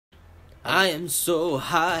I am so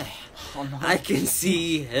high. Oh, no. I can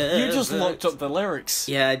see heaven. You just looked up the lyrics.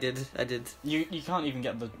 Yeah, I did. You can't even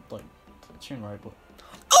get the tune right, but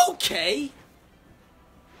Okay.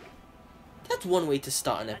 That's one way to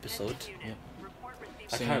start an episode. yeah.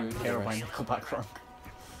 I Singing can't remember Hero the by rest. Nickelback wrong.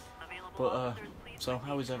 But so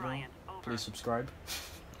how is everyone? Please subscribe.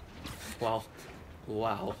 Wow.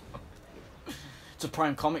 Wow. To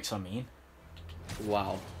Prime Comics, I mean.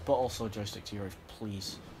 Wow. But also Joystick to Heroes,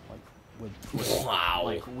 please. Like, Wow.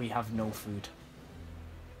 Like, we have no food.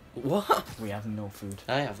 What? We have no food.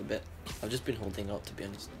 I have a bit. I've just been holding out, to be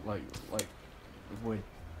honest. Like we're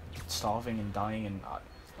starving and dying, and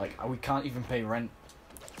we can't even pay rent.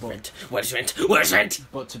 But, Rent. Where's rent? Where's rent?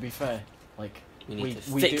 But to be fair, like We need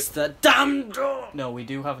to we fix the damn door. No, we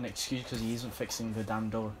do have an excuse because he isn't fixing the damn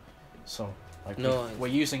door. So like No, we're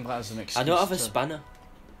using that as an excuse. I don't have a to- spanner.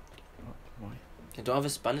 Why? I don't have a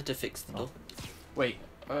spanner to fix the door. Wait,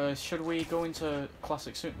 should we go into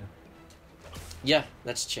classic suit now? Yeah,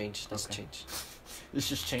 let's change. Let's Okay. change. Let's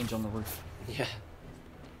just change on the roof. Yeah.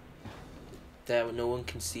 There, no one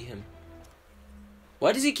can see him.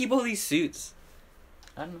 Why does he keep all these suits?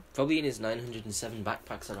 I don't know. Probably in his 907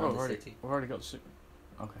 backpacks around the city. We've already got the suit.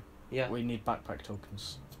 Okay. Yeah. We need backpack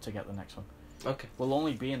tokens to get the next one. Okay. We'll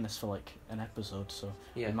only be in this for like an episode, so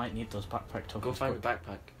Yeah. we might need those backpack tokens. Go find a quick.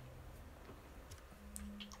 backpack.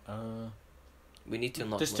 We need to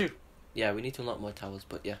unlock. There's more. two. Yeah, we need to unlock more towers.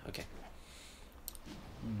 But yeah, okay.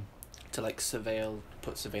 To like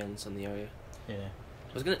put surveillance on the area. Yeah.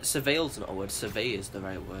 I was gonna surveil's not a word. Survey is the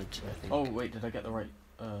right word. I think. Oh wait, did I get the right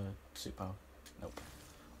suit power? Nope.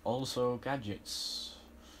 Also gadgets.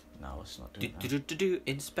 No, let's not do that.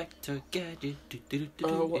 Inspector Gadget.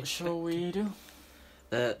 What shall we do?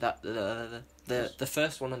 The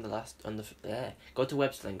first one on the last on the go to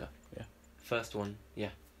web slinger. Yeah. First one, yeah.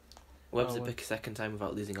 Web Oh, zip well. a second time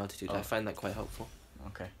without losing altitude. Oh. I find that quite helpful.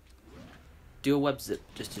 Okay. Do a web zip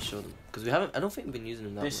just to show them because we haven't. I don't think we've been using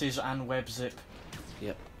them that This much. is an web zip.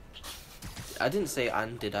 Yep. I didn't say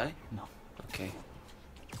and, did I? No. Okay.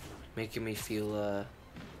 Making me feel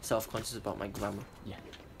self-conscious about my grammar. Yeah.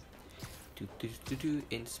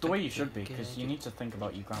 Inspector The way you should be, because you Gadget. need to think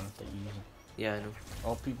about your grammar that you're using. Yeah, I know.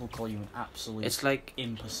 Or people call you an absolute It's like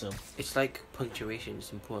imbecile. It's like punctuation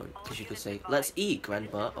is important because you could say "Let's eat,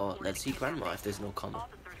 Grandma" or "Let's eat, Grandma" if there's no comma.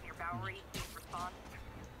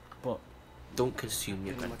 But Don't consume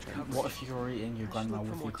your grandma. what if you're eating your grandma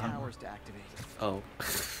with your grandma? Oh,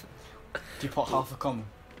 Do you put half a comma?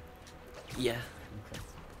 yeah. Okay.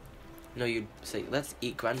 No, you'd say "Let's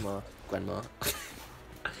eat, Grandma, Grandma."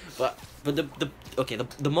 but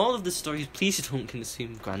the moral of the story is please don't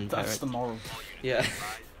consume grandparents. That's the moral. Yeah.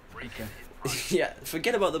 Okay. Yeah.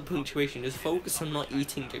 Forget about the punctuation. Just focus on not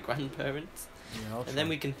eating your grandparents, Yeah, I'll and then try.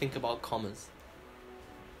 we can think about commas.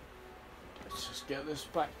 Let's just get this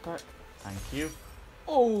backpack. Thank you.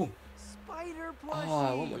 Oh! Spider plushie. Oh,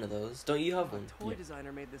 I want one of those. Don't you have one? Toy Yeah.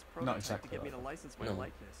 designer made this Not prototype exactly to get me that to one. license my No.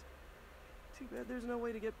 likeness. Too bad there's no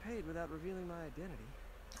way to get paid without revealing my identity.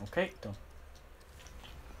 Okay, done.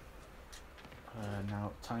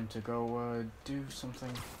 Now time to go do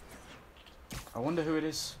something. I wonder who it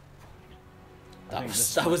is. I think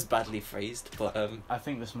this That might- was badly phrased, but I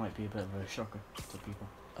think this might be a bit of a shocker to people.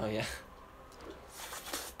 oh yeah.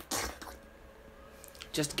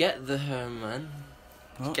 Just get the Herman.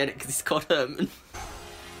 What? Get it because it's called Herman.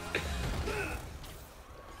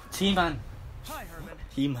 T-Man. Hi, Herman.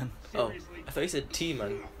 He-Man. Oh, I thought you said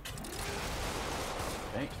T-Man.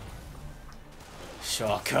 Okay.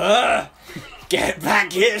 Shocker! Get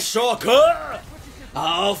back here, Shocker!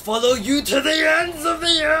 I'll follow you to the ends of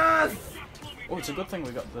the earth! Oh, it's a good thing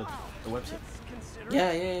we got the website. Consider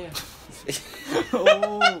Yeah.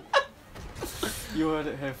 Oh! You heard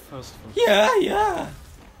it here first. Yeah.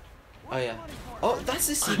 Oh yeah. Oh, that's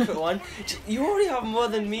a secret one. You already have more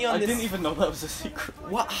than me on I this. didn't even know that was a secret.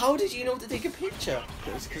 What? How did you know to take a picture?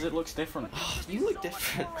 It's because it looks different. You look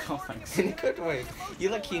different. Oh, thanks. In a good way. You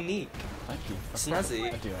look unique. Thank you.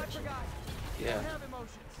 Snazzy. I do actually. Yeah.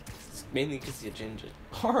 It's mainly because you're ginger.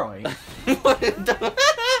 Alright.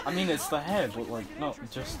 I mean, it's the hair, but like, not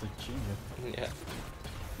just the ginger. Yeah.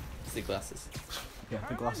 It's the glasses. Yeah,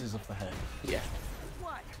 the glasses of the hair. Yeah.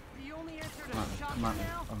 what? The only answer to Come at me, shop come at me.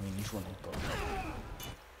 now? I mean, he's running, but...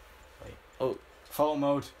 Wait. Oh. Photo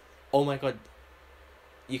mode. Oh my god.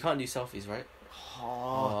 You can't do selfies, right?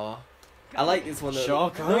 Oh. Aww. I like this one though.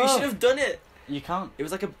 Shocker. No, you should have done it. You can't. It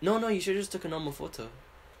was like a no. You should have just took a normal photo.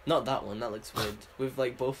 Not that one. That looks weird. With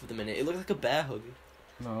like both of them in it. It looks like a bear hug.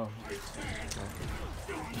 No.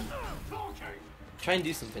 Try and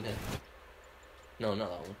do something here. No, not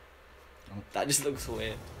that one. Oh. That just looks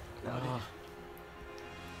weird. Ah.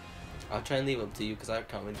 I'll try and leave it up to you because I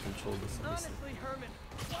can't really control this. Obviously. Honestly, Herman,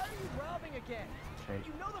 why are you robbing again? Okay.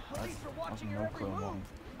 You know the I police are have watching no your every clue on move.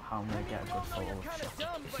 how I'm gonna get a We good all know photo you're of kinda Shocker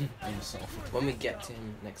dumb, but in selfie. When we get to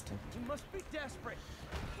him next time. you must be desperate.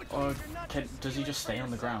 Which Or means you're not just does he stealing just for stay on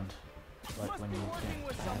the yourself. ground? You Like must when be you working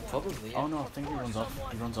with someone. Probably. Yeah. Oh no, I think he runs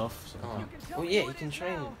off. He runs off. So Oh. You can tell Well, me yeah, who you it can is try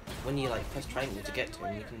and now. when you like press triangle to get to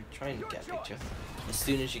him, you can try and get a picture as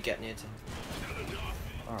soon as you get near to him.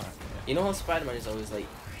 all right. You know how Spider-Man is always like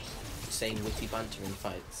saying witty banter in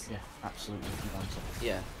fights. Yeah, absolutely. He runs off.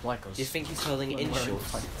 Yeah. Like us. Do you think he's hurling when we're in insults?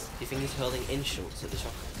 Do fights. you think he's hurling insults at the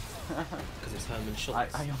Shocker? Because it's Herman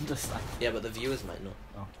Schultz. I understand. Yeah, but the viewers might not.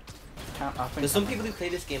 I think Because some Cameron- people who play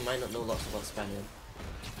this game might not know lots about Spider-Man.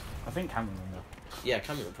 I think Cameron will know. Yeah,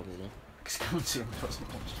 Cameron will probably know. Because Cameron see him doesn't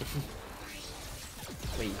watch.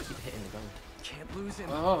 Wait, you keep hitting the ground. Can't lose him.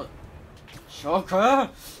 Oh, Shocker!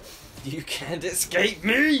 You can't escape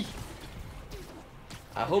me!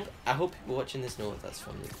 I hope people watching this know what that's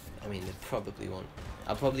from. I mean, they probably won't.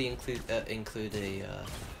 I'll probably include a.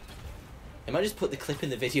 I might just put the clip in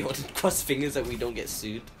the video and cross fingers that we don't get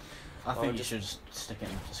sued. I think you just- should just stick it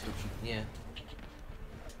in the description. Yeah.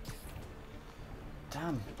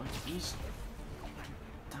 Damn, but he's.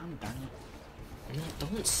 Damn, Daniel. No,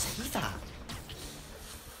 don't say that.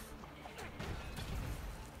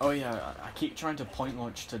 Oh yeah, I keep trying to point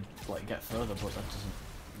launch to like get further, but that doesn't.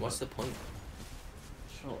 What's the point?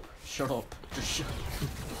 Shut up. Shut up. Just shut up.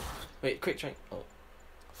 Wait, quick try. Oh.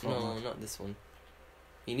 Front No, launch. not this one.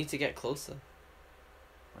 You need to get closer.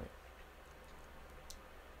 Right.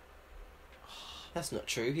 That's not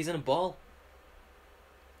true. He's in a ball.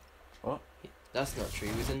 What? That's not true.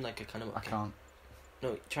 He's in like a kind of. I can't.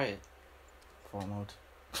 No, try it. Front mode.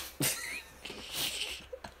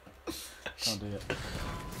 Can't do it.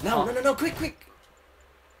 No, Oh. no, quick.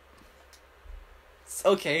 It's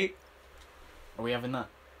okay. Are we having that?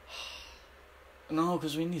 No,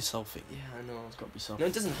 because we need a selfie. Yeah, I know. It's got to be selfie. No,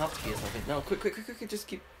 it doesn't have to be a selfie. No, quick, just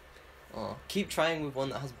keep. Oh, keep trying with one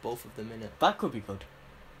that has both of them in it. That could be good.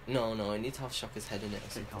 No, I need to have Shocker's head in it.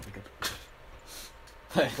 It can't be good.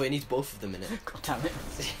 But it needs both of them in it. God damn it.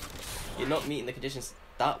 You're not meeting the conditions.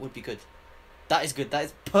 That would be good. That is good. That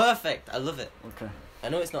is perfect. I love it. Okay. I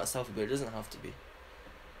know it's not a selfie, but it doesn't have to be.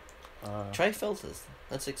 Try filters.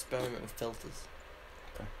 Let's experiment with filters.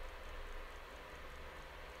 Okay.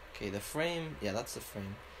 Okay, the frame. Yeah, that's the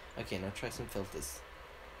frame. Okay, now try some filters.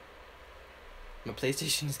 My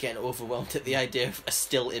PlayStation is getting overwhelmed at the idea of a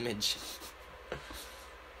still image.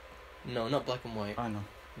 No, not black and white. I know.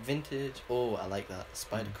 Vintage. Oh, I like that.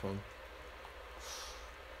 Spider chrome.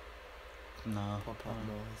 No. Pop up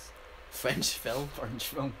noise. French film. French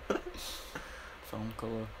film. Film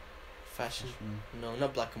colour. Fashion. No,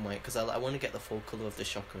 not black and white, because I want to get the full colour of the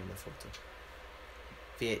Shocker in the photo.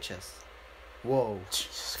 VHS. Whoa.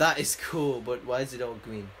 Jesus. That is cool, but why is it all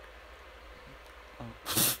green? Oh.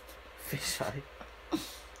 Fish eye.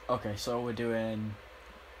 Okay, so we're doing.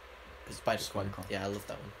 Spider Spider chrome. chrome. Yeah, I love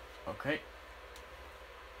that one. Okay.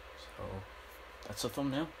 So that's a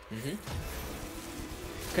thumbnail.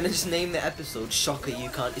 Can I just name the episode Shocker, You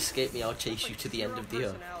Can't Escape Me, I'll Chase You to the End of the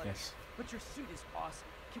Earth? Yes. But your suit is awesome.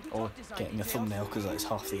 Can we Or talk design getting a details? thumbnail because that's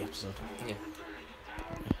half the episode. Yeah.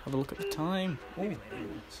 Have a look at the time. Oh, Maybe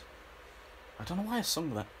I don't know why I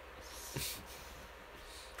sung that.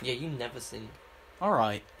 Yeah, you never sing.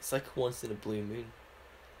 Alright. It's like once in a blue moon.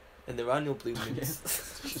 And there are no blue moons.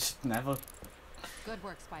 Just never. Good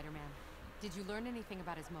work, Spider-Man. Did you learn anything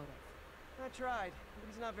about his motive? I tried, but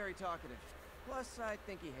he's not very talkative. Plus, I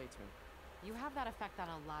think he hates me. You have that effect on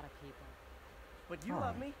a lot of people. But you Alright.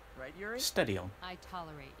 love me, right, Yuri? Steady on. I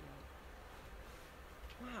tolerate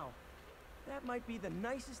you. Wow. That might be the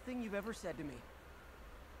nicest thing you've ever said to me.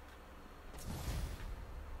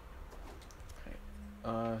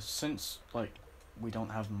 Since like we don't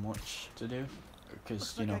have much to do, because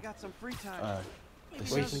Looks you like know, I got some free time. Maybe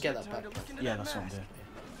this Well, you now's can a get good that time back. to look into yeah, that that's what I'm mask. doing.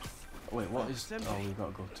 Wait, what Oh, is? it's Oh, empty. we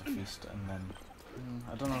gotta go to feast and then.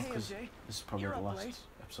 I don't know Hey, because MJ. this is probably You're the up last late.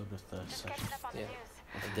 episode of the session. Yeah.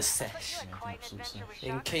 The sesh. Yeah, the episode session.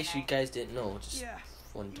 In case you guys didn't know, just Yeah.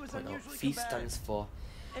 wanted He to was point out, unusually feast combative. stands for...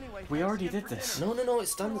 Anyway, We thanks already again did for this. dinner. No, it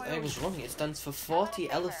stands... I was wrong. It stands for 40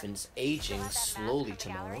 elephants aging slowly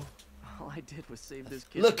tomorrow. All I did was save this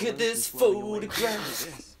kid. Look from at this flowing away. photograph.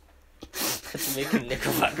 Look at this. To make a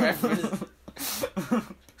Nickelback reference.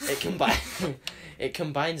 It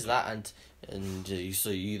combines that and you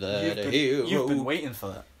see that a hero. You've been waiting for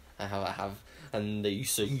that. I have. And they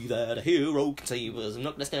say that a hero can save us. I'm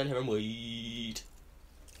not gonna stand here and wait.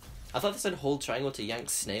 I thought they said hold triangle to yank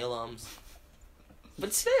snail arms.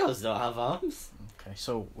 But snails don't have arms. Okay,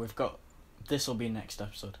 so we've got. This will be next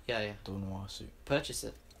episode. Yeah. The noir suit. Purchase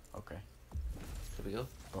it. Okay. There we go.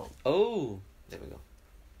 Oh. Oh, there we go.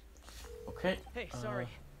 Okay. Hey, sorry.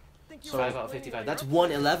 Think you So- were 5 out of explaining 55. why That's you're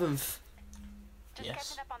 1/11th. Just Yes.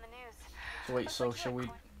 catching up on the news. So wait, so shall we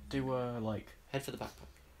do like... Head for the backpack.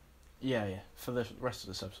 Yeah, yeah. For the rest of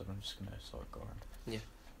this episode, I'm just gonna sort of go around. Yeah.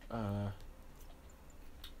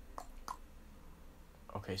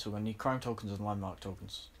 Okay, so we're gonna need crime tokens and landmark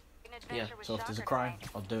tokens. An Yeah, adventure with So if there's a Shocker crime,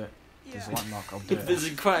 tonight. I'll do it. If there's a Yeah. landmark, I'll do If there's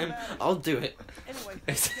it. a crime, I'll do it. Anyway,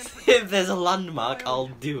 If there's a landmark, I'll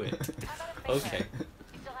do it. How about a favor? Okay. You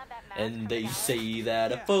still have that mask And from they the gala? say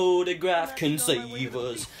that a Yeah. photograph I'm can actually on my way to save the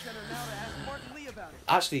us. beach center now to ask Martin Lee about it.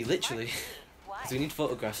 Actually, literally. Why? So we need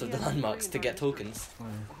photographs of the landmarks to get tokens. Oh,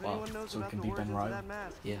 If Wow. anyone knows So it about can the be Ben origins of Riley. that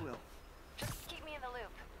mask, Yeah. he will. Just keep me in the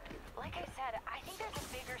loop. Like I said, I think there's a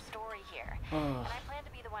bigger story here, Oh. and I plan to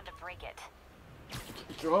be the one to break it.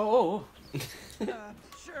 Oh!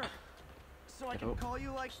 Sure. So I Get can up. call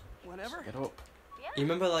you like whenever? Get up. Yeah. You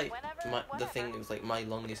remember like Whenever, the thing whatever. was like my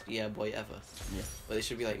longest yeah boy ever. Yeah. But it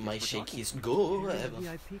should be like my shakiest go Here's a ever.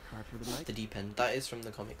 VIP card for the night. The deep end. That is from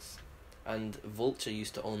the comics. And Vulture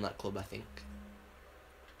used to own that club, I think.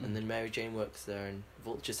 And then Mary Jane works there, and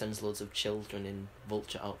Vulture sends loads of children in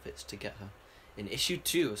Vulture outfits to get her. In issue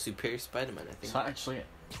 2 of Superior Spider-Man, I Is think. that actually it?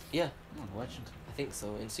 Yeah, Oh, legend. I think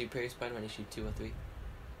so. In Superior Spider-Man issue 2 or 3.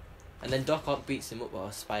 And then Doc Ock beats him up while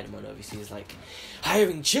Spider-Man obviously is like,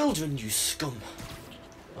 hiring children, you scum!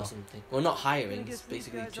 Or something. Well, not hiring, it's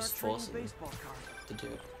basically just forcing them baseball card. to do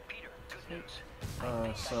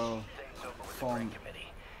it. So, form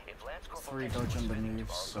 3 dodge under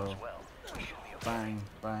moves, so bang,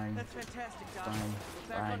 bang, That's fantastic, Doc. bang,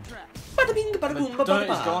 Back on bang. track. Bada bing, bada boom, The bada dirt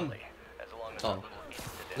is ba. gone. Oh.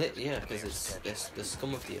 Yeah, because it's the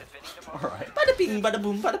scum of the earth. Alright. Bada bing, bada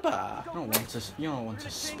boom, bada ba. You don't want to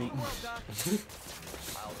speak. Well, Doc.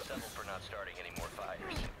 I'll settle for not starting any more fires.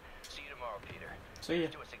 See you tomorrow, Peter. See ya.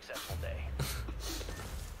 To a successful day.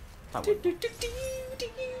 That one.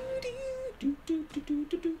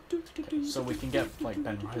 So we can get like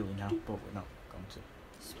Ben Riley now, but we're not going to.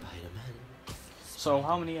 Spider-Man. So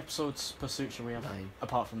how many episodes per suit should we have? 9.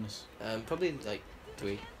 Apart from this. Probably like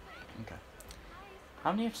 3. Okay.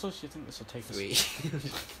 How many episodes do you think this will take us? 3.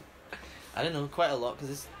 I don't know, quite a lot because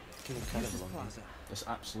this can be kind of Confucius long. Plaza. This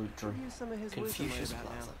absolute Could dream. use some of his wisdom right Confucius about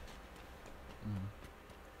Plaza. now. Mm.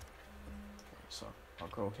 So I'll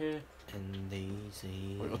go here. And they say.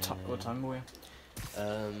 Wait, what time are we?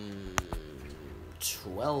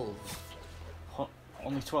 12.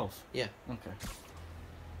 Only 12. Yeah. Okay.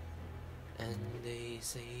 And they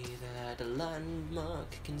say that a landmark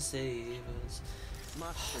can save us.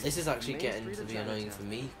 Mott Street, This is actually Main getting Street to of be annoying Chinatown. for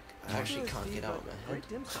me. I actually can't get out of my head. Great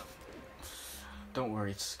dim sum. Don't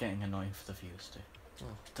worry, it's getting annoying for the viewers too. Oh.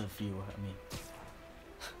 The viewer, I mean.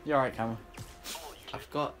 You alright, Cameron? I've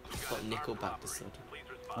got Nickelback disorder.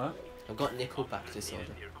 Huh? I've got Nickelback disorder.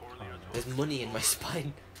 There's money in my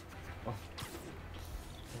spine. Oh.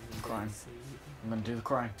 And Crime. they say- I'm gonna do the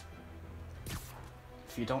crime.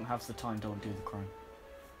 If you don't have the time, don't do the crime.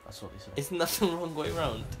 That's what they say. Isn't that the wrong way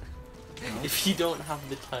round? No? If you don't have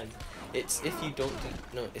the time, it's if you don't do.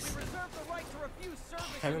 No, it's. Reserve the right to refuse service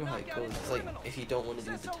I can't remember how and it knock out goes. any It's like criminals. if you don't want to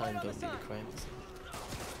do Says the so time, right on don't the do the side. crime.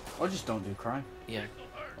 Or just don't do crime. Yeah,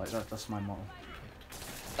 Like that's my motto.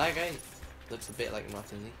 that guy looks a bit like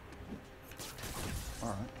Martin Lee,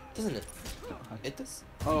 Alright. doesn't it? It does.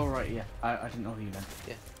 Oh right, yeah. I didn't know who you meant.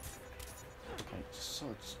 Yeah. Okay, just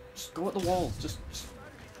go at the wall. Just.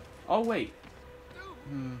 Oh wait.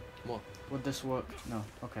 What? Would this work? No.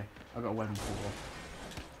 Okay. I got a weapon for the wall.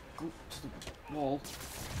 Go to the wall.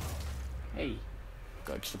 Hey.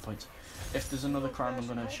 Got extra points. If there's another crime, I'm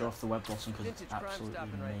gonna show off the web blossom because it's Vintage crime absolutely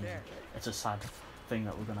stopping right amazing. there. It's a sad thing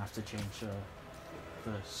that we're gonna have to change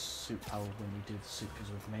the suit power when we do the suit because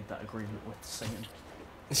we've made that agreement with Satan.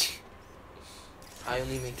 I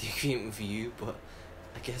only made the agreement with you, but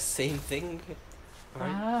I guess same thing.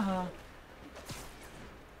 Right? Ah.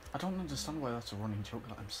 I don't understand why that's a running joke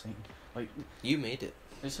that I'm Satan. Like, You made it,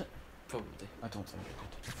 is it? probably. I don't think I did.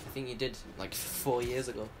 I think you did like 4 years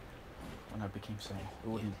ago. When I became Satan, it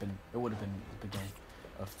wouldn't have been. It would have been the beginning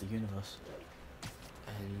of the universe.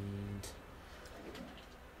 And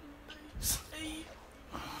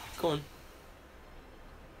go on.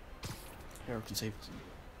 Hero can save us.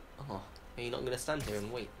 Oh, are you not gonna stand here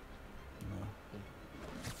and wait?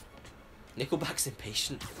 No. Nickelback's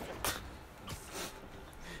impatient.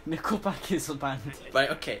 Nickelback is a band. Right,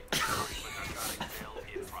 okay.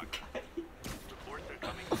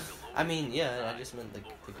 I mean, yeah, I just meant the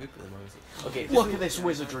group of them, obviously. Okay, Look at this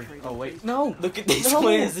wizardry. Oh wait, no. look at this No.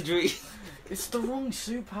 wizardry. It's the wrong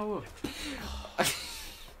suit power.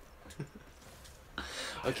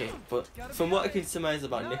 Okay, but from what I can surmise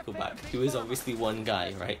about Nickelback, who is obviously one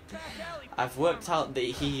guy, right? I've worked out that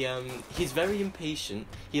he's very impatient.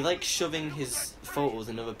 He likes shoving his photos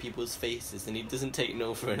in other people's faces, and he doesn't take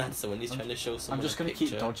no for an answer when he's trying to show someone. I'm just going gonna to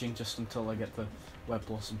keep dodging just until I get the web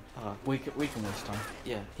blossom. Ah. We can waste time.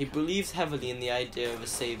 Yeah, he believes heavily in the idea of a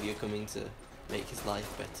savior coming to make his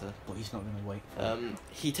life better. But he's not gonna wait.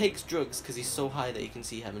 He takes drugs because he's so high that he can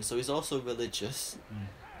see heaven. So he's also religious,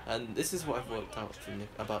 and this is what I've worked out from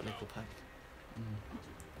about Nickelback.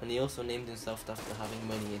 And he also named himself after having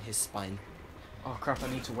money in his spine. Oh crap! I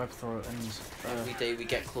need to web throw it and. Every day we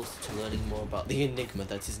get closer to learning more about the enigma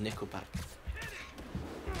that is Nickelback.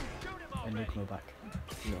 Enigma back.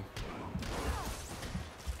 No.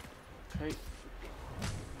 Okay.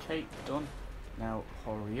 Okay, done. Now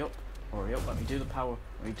hurry up. Hurry up. Let me do the power.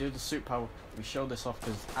 Let me do the suit power. Let me show this off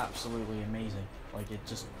because it's absolutely amazing. Like it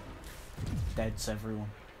just deads everyone.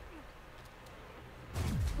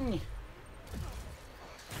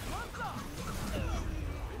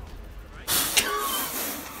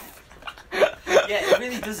 Yeah, it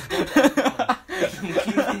really does dead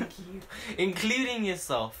everyone. including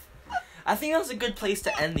yourself. I think that's a good place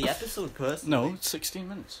to end the episode, personally. No, it's 16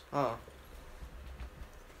 minutes. Oh.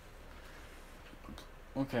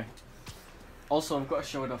 Okay. Also, I've got to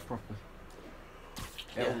show it off properly.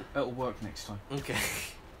 It'll work next time. Okay.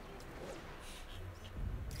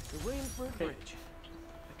 The Williamsburg Bridge.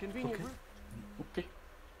 A convenient route. Okay.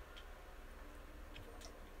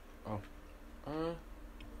 Oh.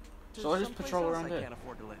 to So I just someplace patrol else around I here. can't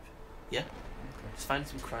afford to live. Yeah. Okay. Just find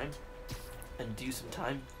some crime and do some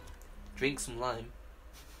time. Drink some lime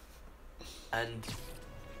and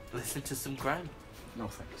listen to some crime. No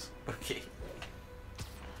thanks. Okay.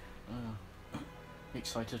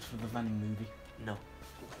 Excited for the Venom movie? No.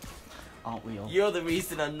 Aren't we all? You're the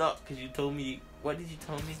reason I'm not, because you told me. What did you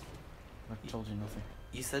tell me? I told you nothing.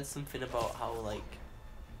 You said something about how, like.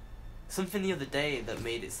 Something the other day that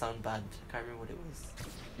made it sound bad. I can't remember what it was.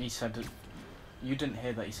 He said it. You didn't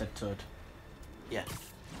hear that he said turd. Yeah.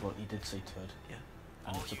 Well, he did say turd. Yeah.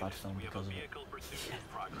 And it's a bad film because of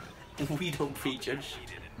it. We don't prejudge.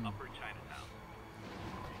 Come on,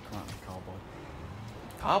 cowboy.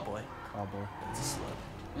 Cowboy? Cowboy. It's a slur.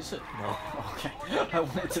 Is it? No. Okay. I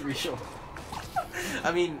wanted to be sure.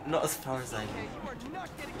 I mean, not as far as I know. Okay, you are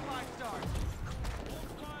not getting 5 stars.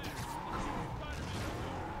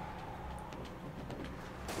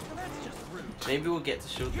 Now that's just rude. Maybe we'll get to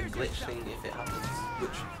show the glitch thing if it happens.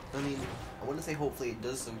 Which, I mean, I want to say hopefully it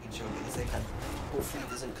does so we can show it at the same time. Hopefully it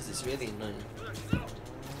doesn't because it's really annoying.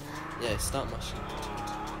 Yeah, start mashing.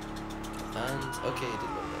 And, okay, it did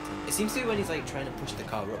work that time. It seems to be when he's like trying to push the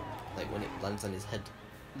car up, like when it lands on his head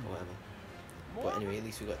or whatever. But anyway, at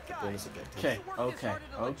least we got the bonus objective. Okay,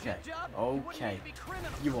 okay.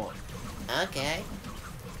 You won. Okay.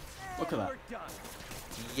 Look at that.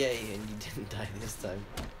 Yay, and you didn't die this time.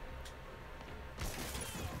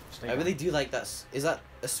 Stay I down. really do like that. Is that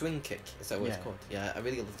a swing kick? Is that what Yeah. it's called? Yeah, I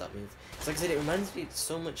really love that move. It's like I said, it reminds me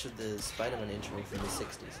so much of the Spider-Man intro from the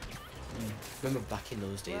 60s. Remember back in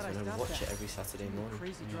those days when I would watch it every Saturday morning.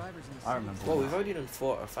 Crazy drivers in the I remember. Well, when we've already done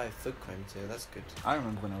 4 or 5 food crimes here. That's good. I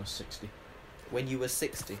remember when I was 60. When you were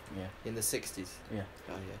 60 Yeah. in the 60s. Yeah.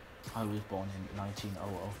 Oh yeah. I was born in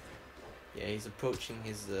 1900. Yeah, he's approaching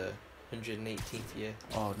his 118th year.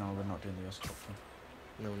 Oh no, we're not doing the Oscar thing.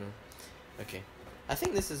 No. Okay. I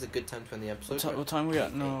think this is a good time to end the episode. What time are we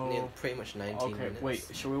at? Near No. pretty much 19 Okay, minutes. wait.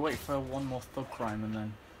 Shall we wait for one more thug crime and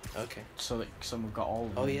then Okay. so that we've got all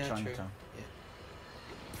of them Oh in yeah, true. Chinatown? Yeah.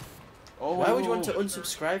 Oh. Why would you want to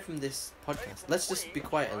unsubscribe from this podcast? Let's just be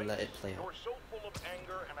quiet and let it play out.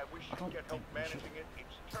 I don't think we should.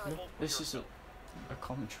 No, this is a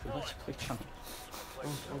commentary. Let's play channel.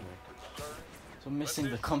 Oh, So missing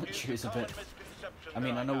the commentaries a bit. I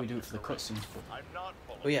mean, I know we do it for the cutscenes, but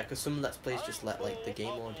Oh yeah, because some Let's Plays just let like the game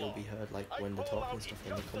audio be heard, like when they're talking and stuff,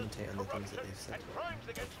 and they commentate on the things that they've said.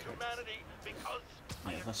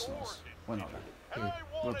 yeah, that's not us. We're not that.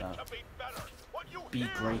 We're bad. Be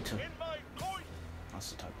greater.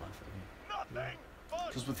 That's the tagline for the game.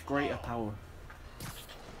 Because with greater power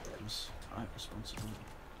comes great responsibility.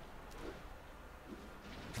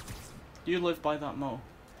 Do you live by that motto?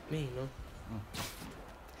 Me, no. Oh.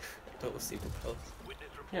 I don't have superpowers.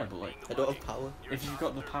 Yeah, but like, I don't have power. if you've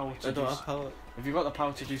got the power to I don't have power. if you've got the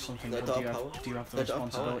power to do something, I then don't do you have have power. do you have the I don't have power.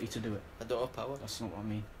 responsibility to do it? I don't have power. That's not what I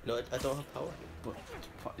mean. No, I don't have power. But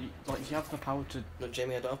like, if you have the power to No,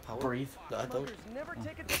 Jamie, I don't have power. breathe, No, I don't. Smokers never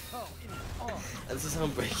take it to toe. And this is how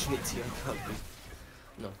I'm breaking it to you. I can't breathe.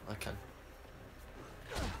 No, I can.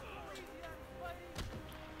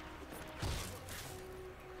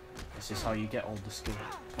 this is how you get all the skill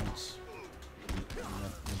points.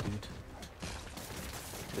 the dude.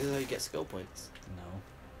 This is how you get skill points. No.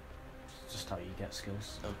 It's just how you get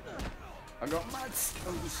skills. Oh. I got mad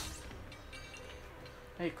skills.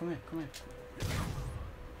 Hey, come here.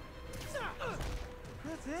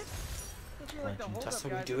 That's it? I feel like the Legend. hold-up That's how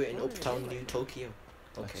we guys do are it in floating Uptown, anyway. New Tokyo.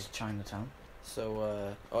 Okay. That's Chinatown.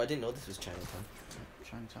 So, oh, I didn't know this was Chinatown.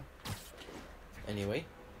 Chinatown. Anyway,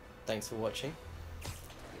 thanks for watching.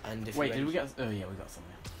 And if Wait, you did we get? Oh yeah, we got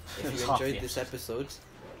something. if you enjoyed this episode,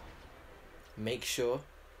 make sure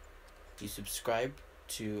you subscribe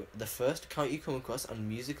to the first account you come across on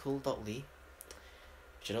musical.ly,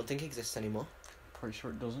 which I don't think exists anymore. Pretty sure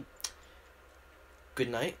it doesn't. Good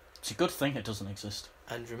night, It's a good thing it doesn't exist.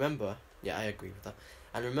 and remember, yeah, I agree with that.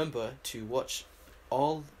 And remember to watch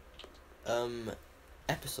all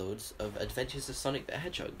episodes of Adventures of Sonic the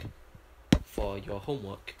Hedgehog for your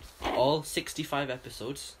homework. All 65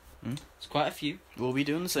 episodes. Hmm? It's quite a few. We'll be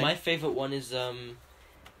doing the same. My favourite one is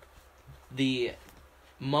the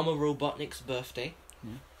Mama Robotnik's birthday,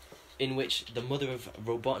 Hmm. in which the mother of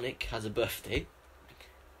Robotnik has a birthday.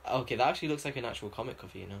 Okay, that actually looks like an actual comic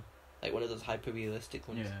cover, you know? Like one of those hyper-realistic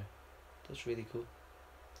ones. Yeah. That's really cool.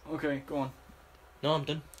 Okay, go on. No, I'm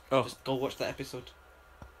done. Oh, Just go watch that episode.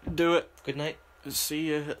 do it. Good night. See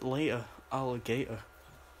you later, alligator.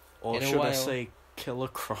 Or In a should I while. say, killer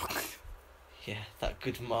croc? Yeah, that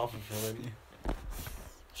good Marvel villain.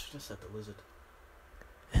 Should have said the lizard.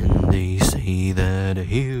 And they say that a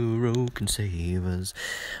hero can save us.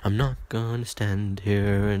 I'm not gonna stand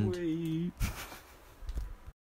here and... Wait.